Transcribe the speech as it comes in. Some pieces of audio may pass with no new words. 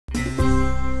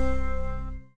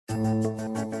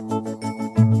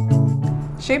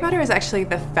Shea butter is actually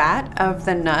the fat of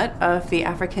the nut of the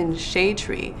African shea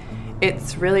tree.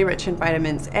 It's really rich in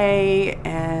vitamins A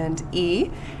and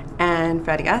E and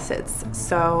fatty acids,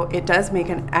 so it does make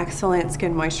an excellent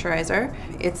skin moisturizer.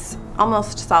 It's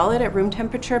almost solid at room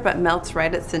temperature but melts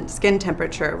right at skin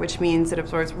temperature, which means it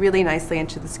absorbs really nicely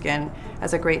into the skin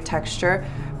as a great texture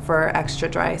for extra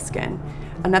dry skin.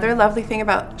 Another lovely thing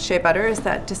about shea butter is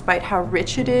that despite how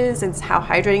rich it is and how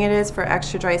hydrating it is for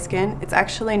extra dry skin, it's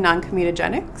actually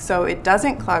non-comedogenic, so it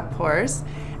doesn't clog pores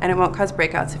and it won't cause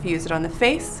breakouts if you use it on the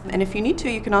face. And if you need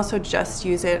to, you can also just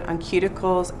use it on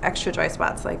cuticles, extra dry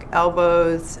spots like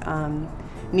elbows,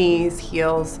 knees,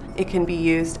 heels. It can be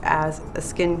used as a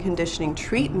skin conditioning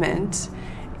treatment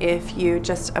if you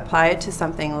just apply it to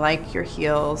something like your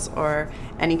heels or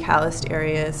any calloused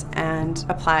areas and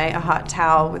apply a hot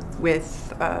towel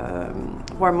with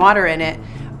warm water in it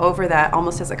over that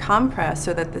almost as a compress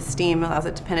so that the steam allows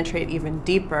it to penetrate even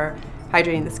deeper,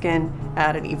 hydrating the skin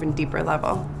at an even deeper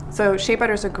level. So shea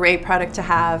butter is a great product to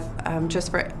have just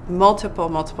for multiple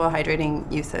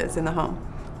hydrating uses in the home.